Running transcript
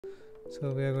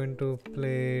So we are going to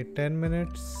play 10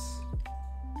 minutes.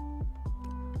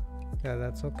 Yeah,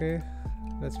 that's okay.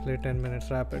 Let's play 10 minutes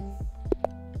rapid.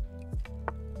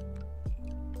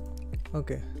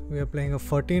 Okay, we are playing a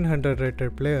 1400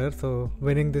 rated player, so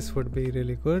winning this would be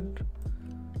really good.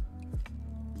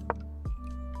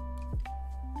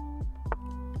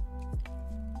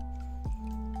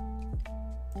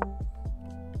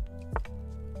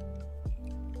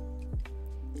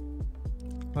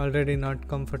 Already not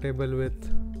comfortable with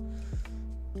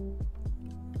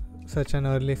such an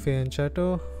early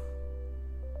fianchetto.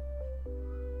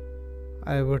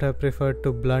 I would have preferred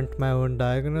to blunt my own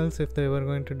diagonals if they were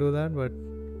going to do that, but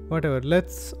whatever.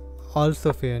 Let's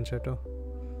also fianchetto.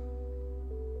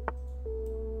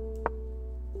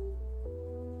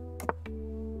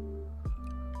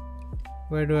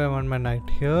 Where do I want my knight?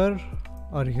 Here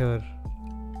or here?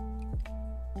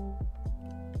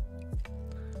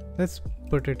 Let's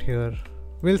put it here.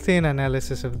 We'll see in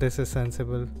analysis if this is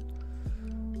sensible.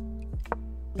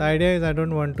 The idea is I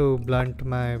don't want to blunt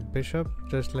my bishop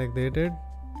just like they did.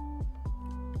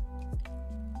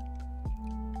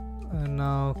 And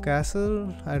now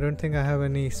castle. I don't think I have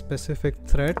any specific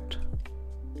threat.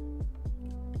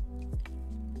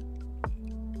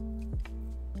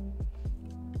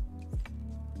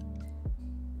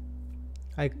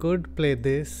 I could play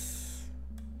this,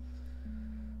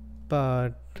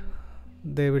 but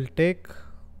they will take,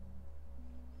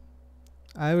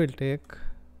 I will take,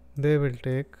 they will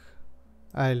take,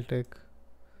 I'll take.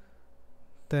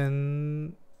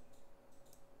 Then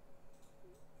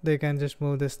they can just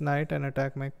move this knight and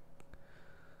attack my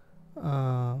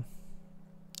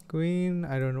queen.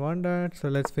 I don't want that, so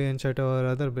let's fianchetto our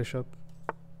other bishop.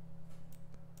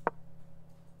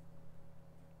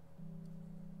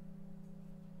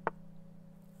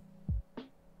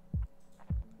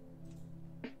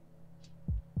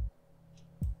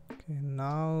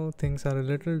 Now things are a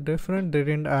little different. They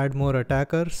didn't add more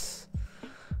attackers,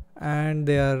 and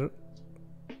they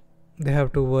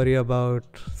have to worry about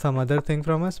some other thing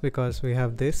from us because we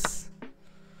have this.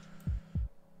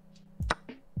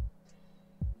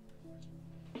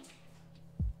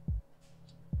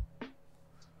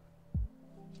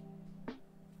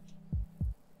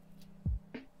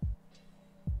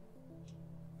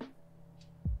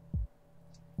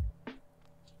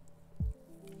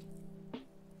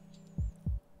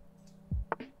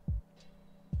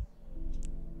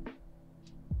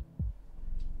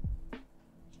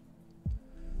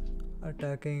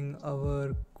 Attacking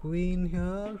our queen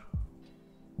here.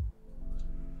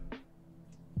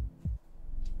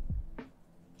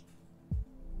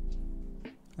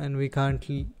 And we can't,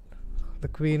 the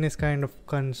queen is kind of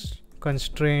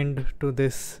constrained to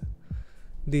these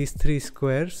three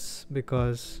squares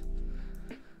because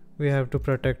we have to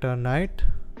protect our knight,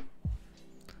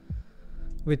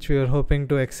 which we were hoping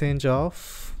to exchange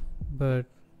off, but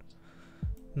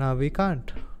now we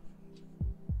can't.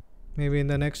 Maybe in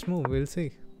the next move, we'll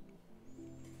see.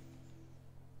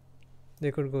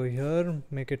 They could go here,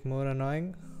 make it more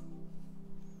annoying.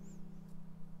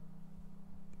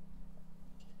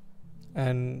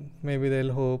 And maybe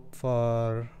they'll hope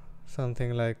for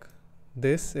something like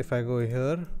this if I go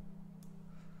here.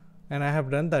 And I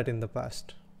have done that in the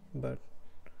past, but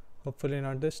hopefully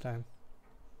not this time.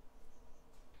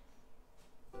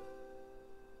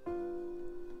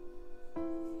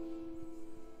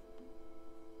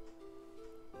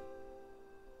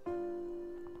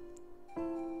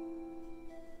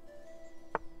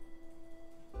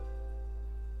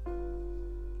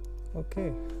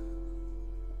 Okay,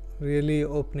 really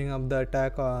opening up the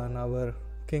attack on our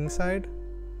king side.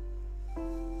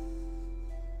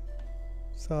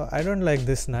 So I don't like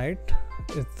this knight.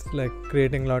 It's like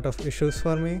creating a lot of issues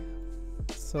for me.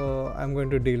 So I'm going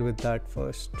to deal with that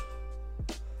first.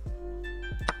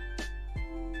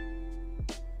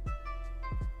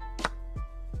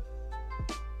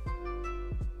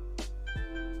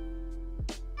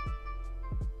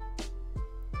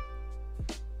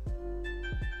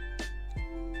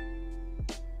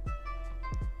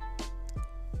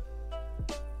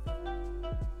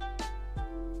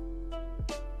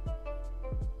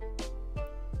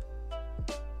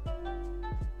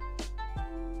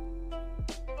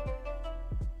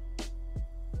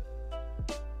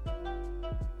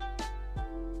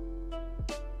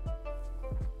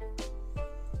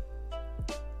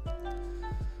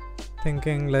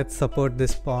 Thinking let's support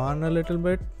this pawn a little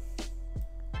bit,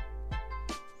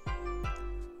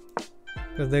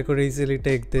 because they could easily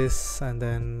take this and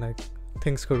then like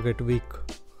things could get weak.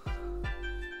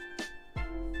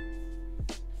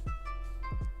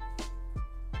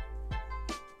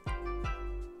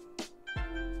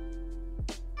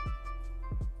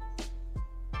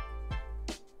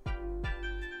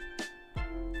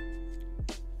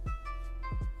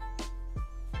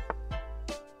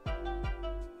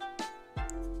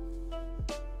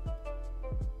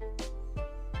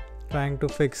 trying to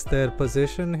fix their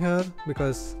position here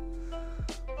because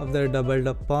of their doubled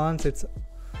up pawns.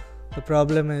 The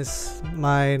problem is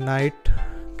my knight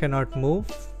cannot move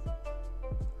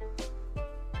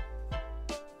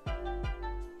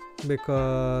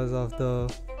because of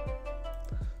the.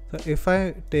 So if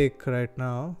I take right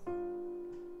now,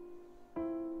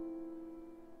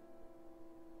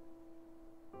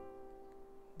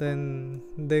 then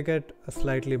they get a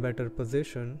slightly better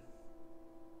position.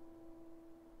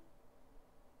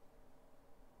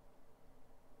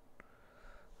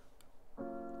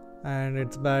 And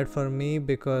it's bad for me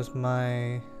because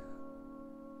my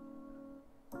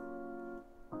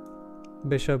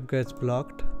bishop gets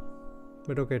blocked.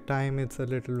 But okay, time it's a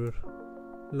little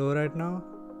low right now.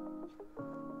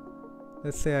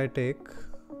 Let's say I take,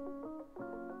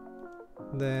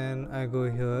 then I go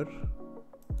here,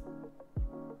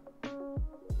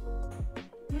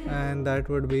 and that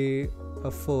would be a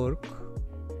fork,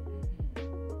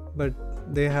 but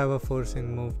they have a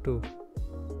forcing move too.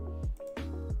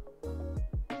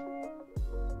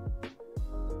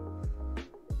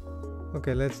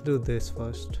 Okay, let's do this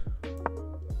first.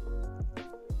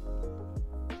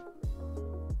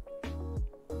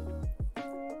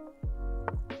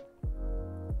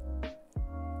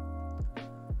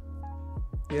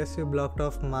 Yes, you blocked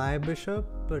off my bishop,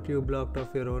 but you blocked off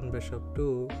your own bishop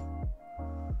too.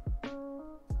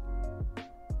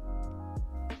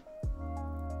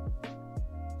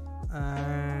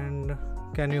 And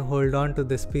can you hold on to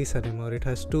this piece anymore? It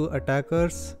has two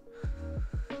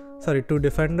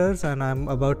defenders, and I'm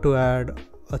about to add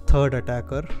a third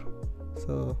attacker.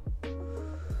 So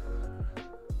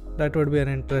that would be an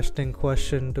interesting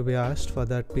question to be asked for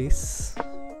that piece.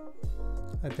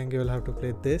 I think you will have to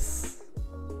play this.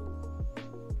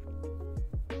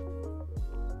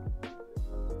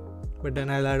 But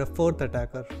then I'll add a fourth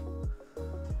attacker.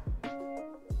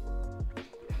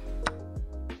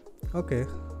 Okay.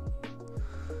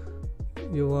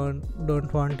 You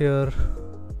don't want your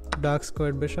dark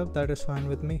squared bishop? That is fine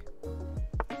with me.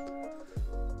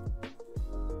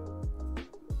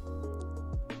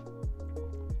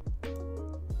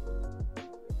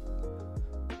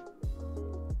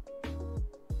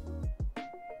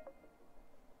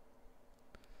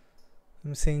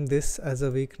 I'm seeing this as a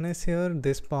weakness here.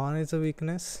 This pawn is a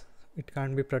weakness. It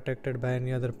can't be protected by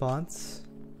any other pawns.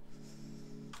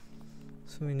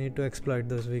 So we need to exploit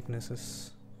those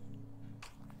weaknesses.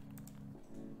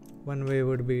 One way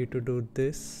would be to do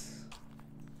this.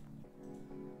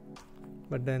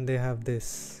 But then they have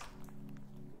this.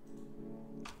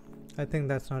 I think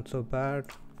that's not so bad.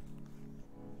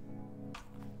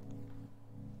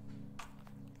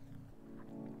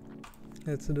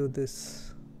 Let's do this.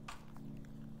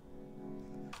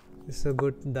 This is a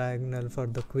good diagonal for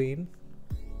the queen.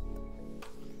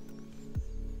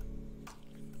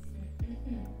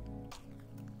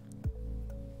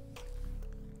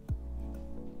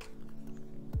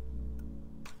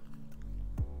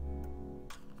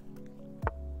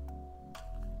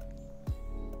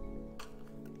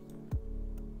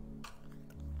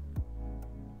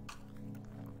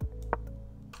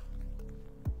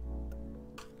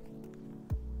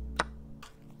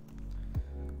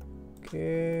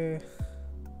 Okay,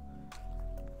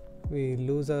 we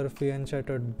lose our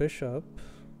fianchettoed bishop,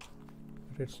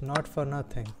 but it's not for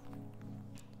nothing.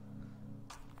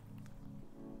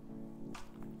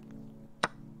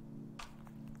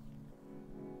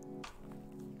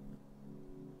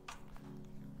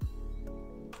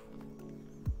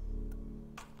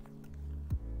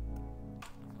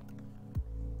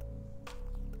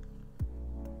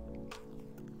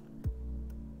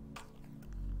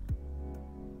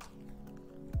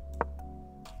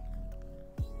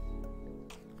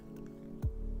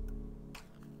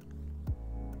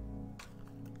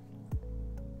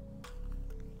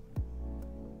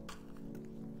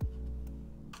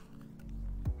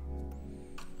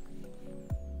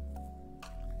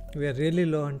 We are really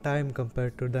low on time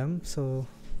compared to them, so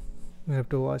we have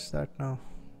to watch that now.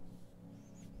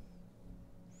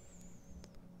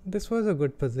 This was a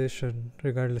good position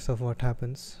regardless of what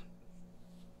happens.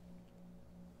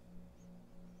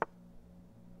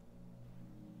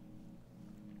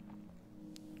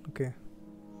 Okay,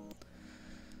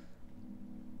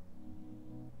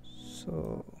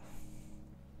 so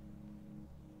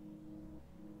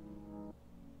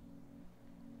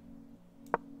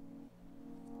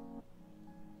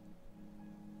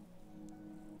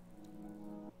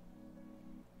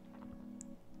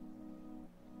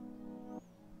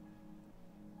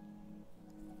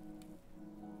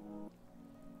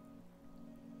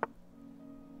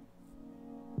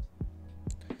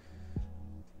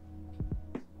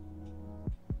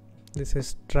This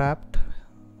is trapped,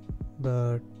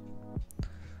 but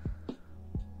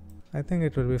I think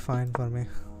it will be fine for me.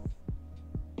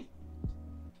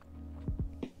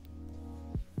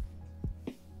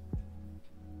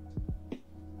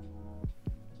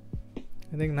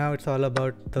 I think now it's all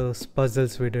about those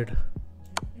puzzles we did.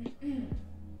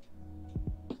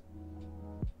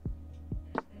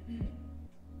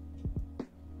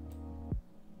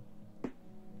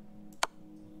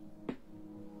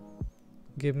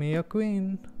 Give me a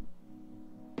queen.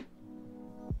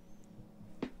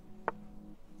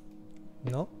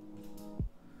 No.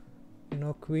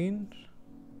 No queen.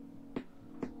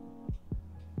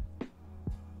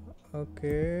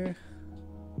 Okay.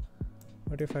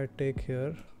 What if I take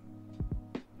here?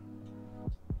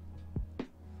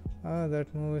 Ah,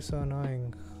 that move is so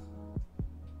annoying.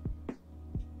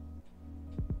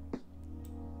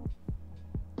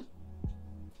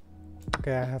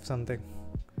 Okay, I have something.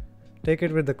 Take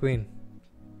it with the queen.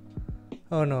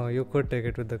 Oh no, you could take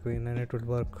it with the queen and it would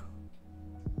work.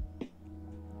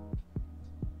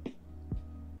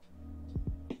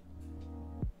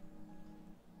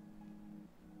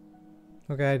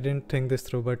 Okay, I didn't think this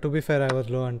through, but to be fair, I was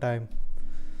low on time.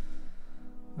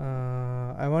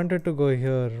 I wanted to go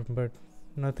here, but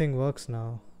nothing works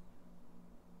now.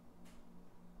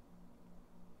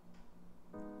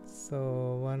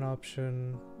 So one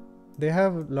option, they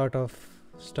have a lot of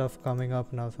stuff coming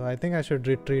up now, so I think I should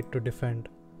retreat to defend.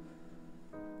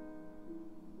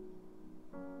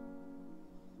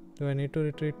 Do I need to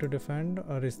retreat to defend,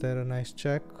 or is there a nice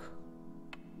check?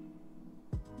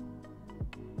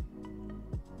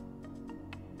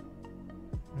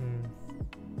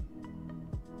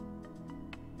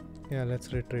 Yeah,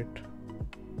 let's retreat.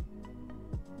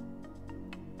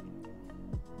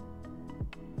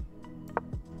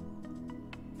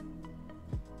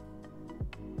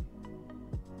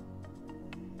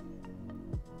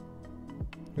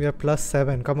 We are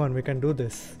 +7. Come on, we can do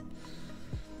this.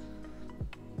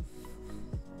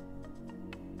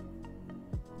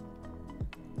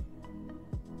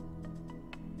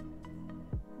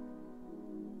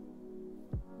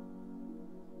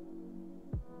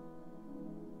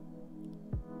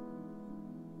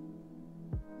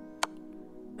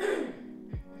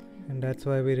 And that's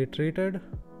why we retreated.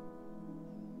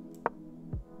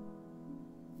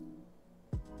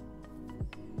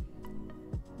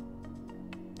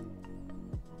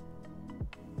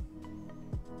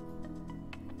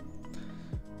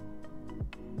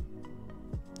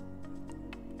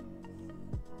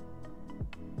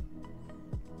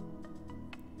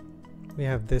 We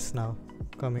have this now,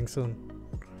 coming soon.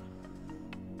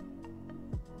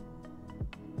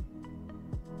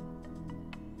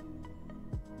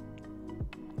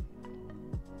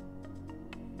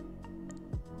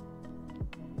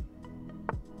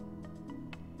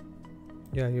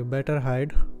 Yeah, you better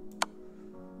hide.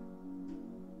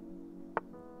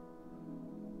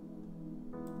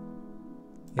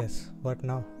 Yes, what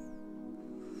now?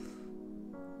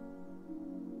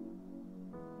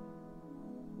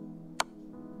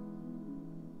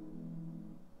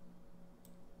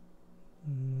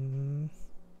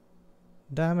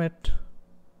 Damn it.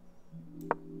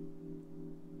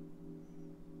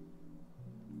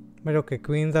 But okay,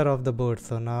 queens are off the board,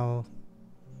 so now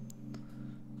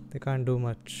they can't do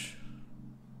much.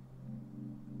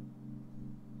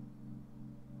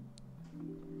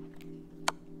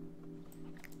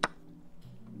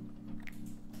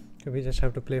 Okay, we just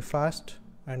have to play fast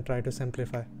and try to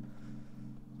simplify.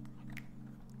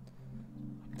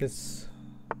 This.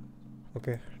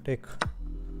 Okay, take.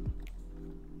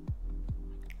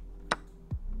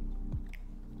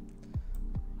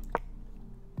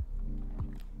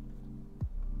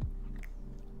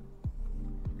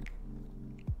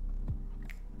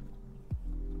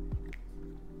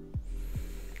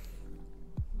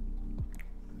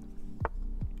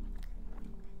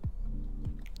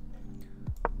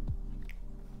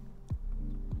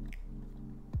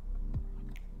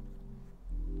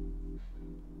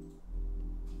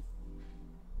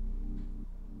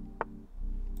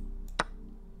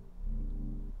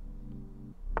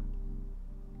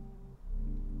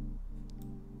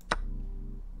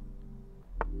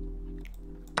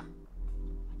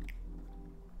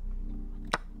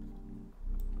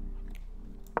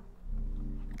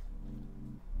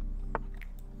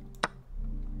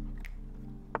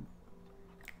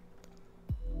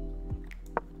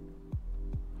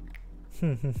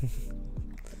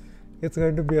 It's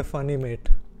going to be a funny mate.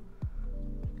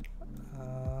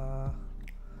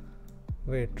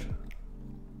 Wait,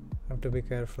 have to be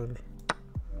careful.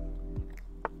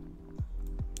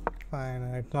 Fine,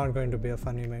 it's not going to be a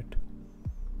funny mate.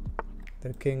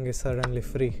 The king is suddenly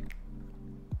free.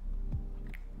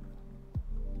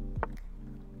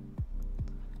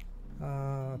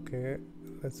 Okay,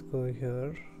 let's go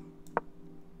here.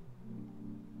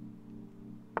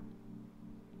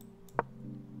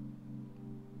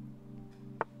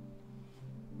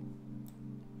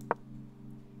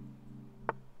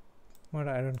 But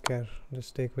I don't care,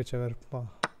 just take whichever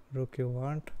rook you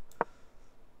want.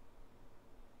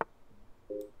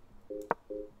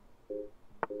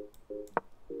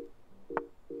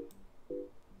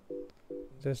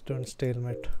 Just don't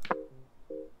stalemate.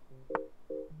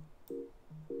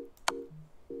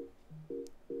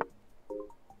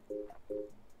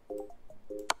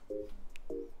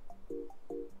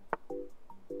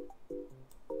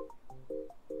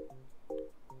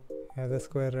 Yeah, the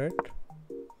square, right?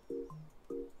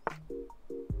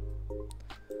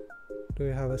 Do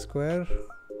you have a square?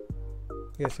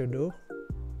 Yes, you do.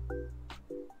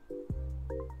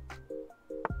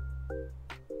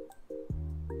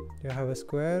 Do you have a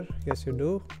square? Yes, you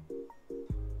do.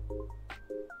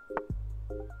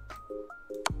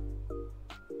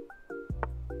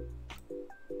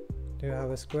 Do you have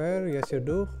a square? Yes, you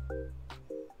do.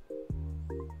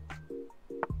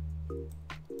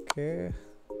 Okay.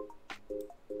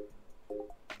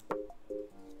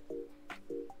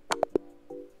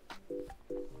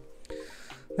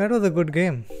 That was a good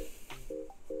game.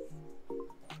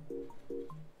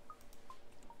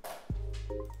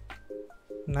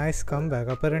 Nice comeback.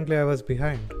 Apparently I was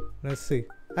behind. Let's see.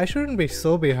 I shouldn't be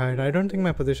so behind. I don't think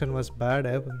my position was bad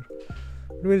ever.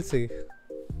 We'll see.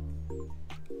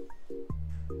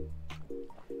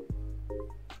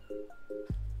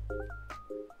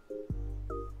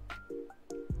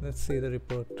 Let's see the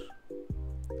report.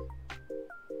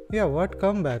 Yeah, what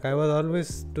comeback? I was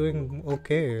always doing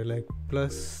okay, like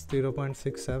plus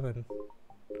 0.67.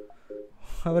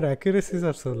 Our accuracies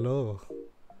are so low.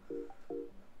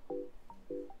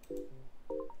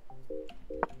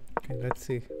 Okay, let's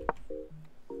see.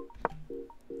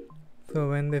 So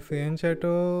when they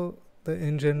fianchetto, the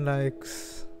engine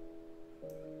likes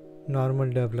normal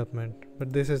development,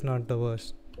 but this is not the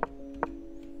worst.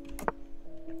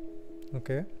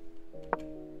 Okay.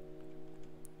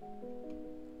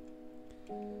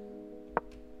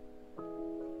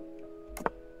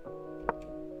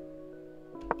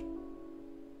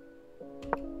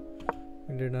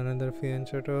 We did another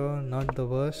fianchetto, not the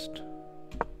worst.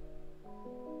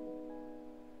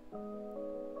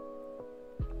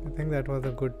 I think that was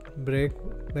a good break.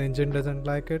 The engine doesn't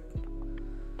like it,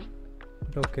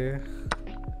 but okay.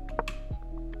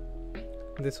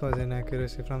 This was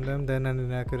inaccuracy from them, then an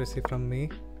inaccuracy from me.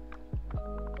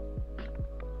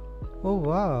 Oh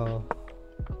wow.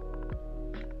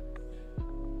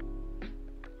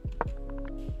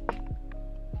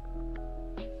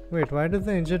 Wait, why does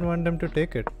the engine want them to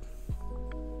take it?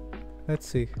 Let's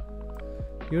see.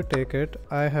 You take it,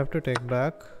 I have to take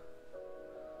back.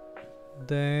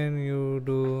 Then you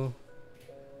do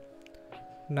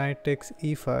knight takes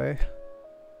e5.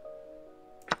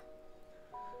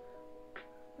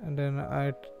 And then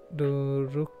I do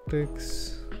rook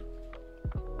takes.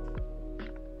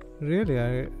 Really,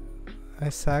 I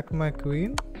sack my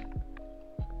queen.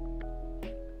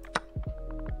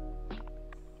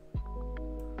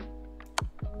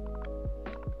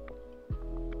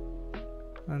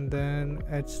 And then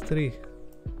h3.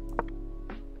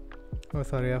 Oh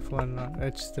sorry, f1, not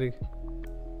h3.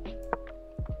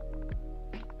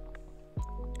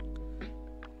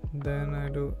 Then I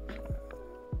do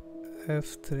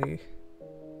f3.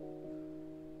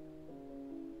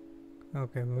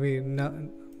 Okay,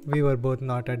 we were both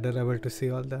not at the level to see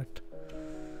all that.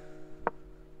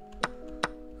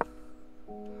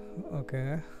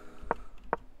 Okay,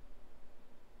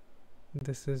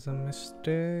 this is a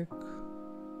mistake.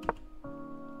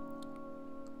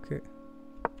 Okay,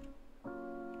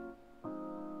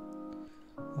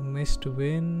 a missed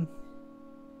win.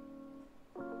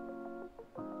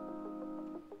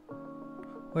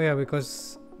 Oh yeah,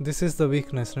 because this is the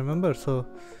weakness, remember? So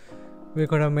we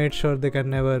could have made sure they can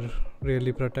never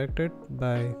really protect it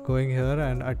by going here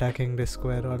and attacking this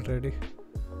square already.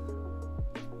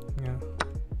 Yeah.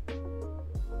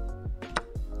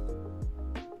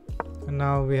 And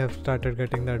now we have started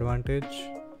getting the advantage.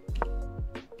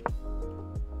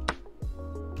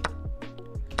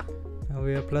 Now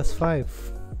we are +5.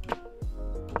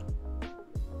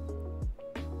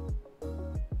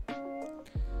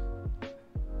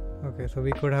 Okay, so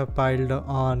we could have piled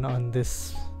on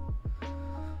this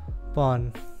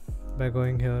pawn by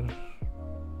going here,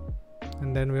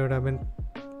 and then we would have been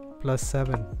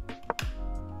 +7.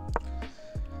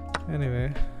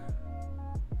 Anyway,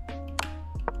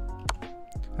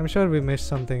 I'm sure we missed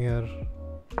something here.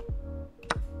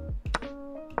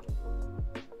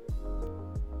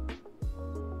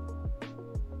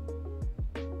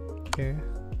 Okay.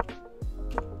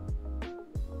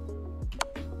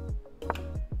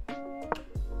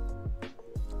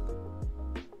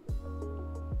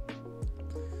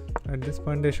 At this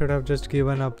point they should have just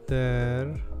given up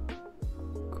their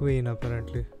queen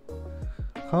apparently.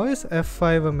 How is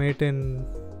f5 a mate in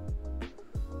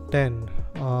 10?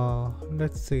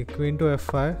 Let's see, queen to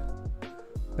f5.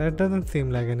 That doesn't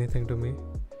seem like anything to me.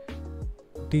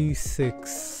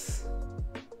 d6.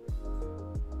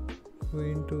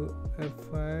 Queen to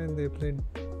f5, they played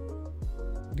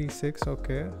d6,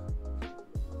 okay.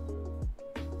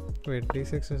 Wait,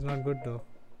 d6 is not good though.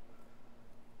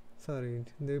 Sorry,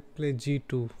 they play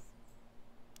g2.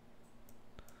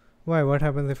 Why? What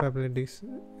happens if I play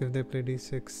if they play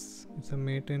d6? It's a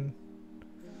mate in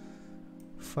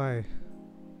 5.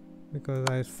 Because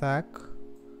I sack,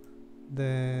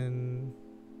 then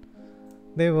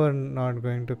they were not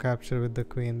going to capture with the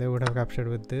queen. They would have captured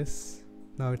with this.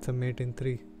 Now it's a mate in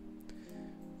 3.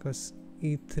 Because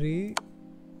e3,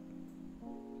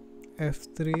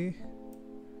 f3,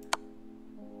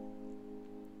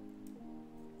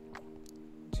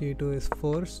 g2 is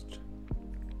forced,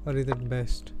 or is it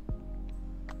best?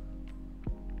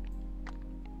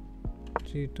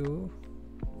 g2,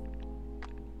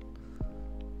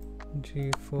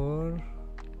 g4,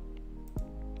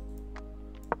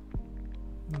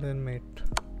 then mate.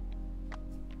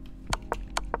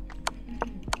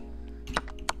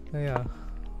 Yeah,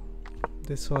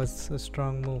 this was a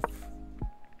strong move.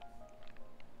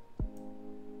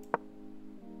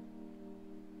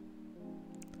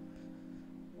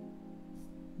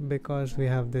 Because we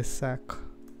have this sack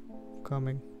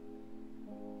coming.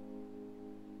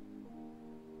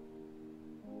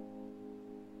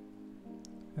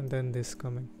 And then this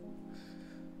coming.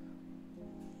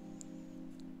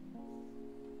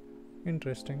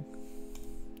 Interesting.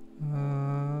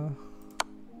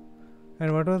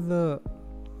 And what was the...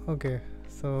 Okay,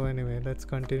 so anyway, let's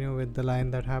continue with the line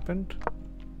that happened.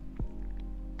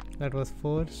 That was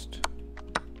forced.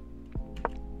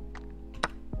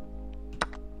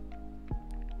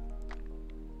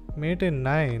 Mate in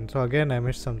 9, so again I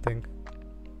missed something.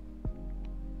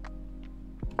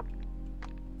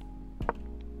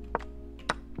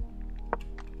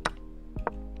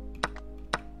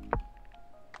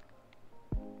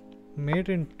 Mate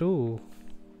in 2.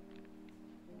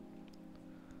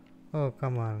 Oh,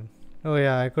 come on. Oh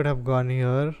yeah, I could have gone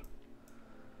here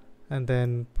and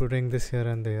then putting this here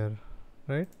and there,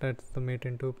 right? That's the mate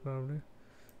in 2 probably.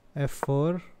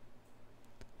 f4.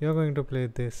 You're going to play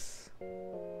this.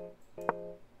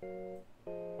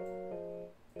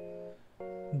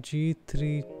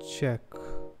 g3 check.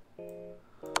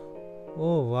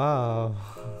 Oh wow.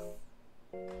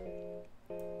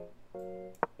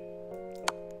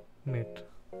 Mate.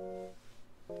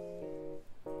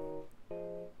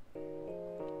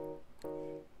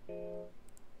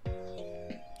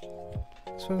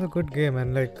 This was a good game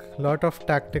and like lot of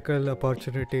tactical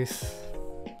opportunities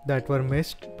that were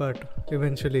missed, but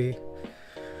eventually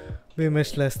we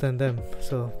missed less than them,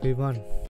 so we won.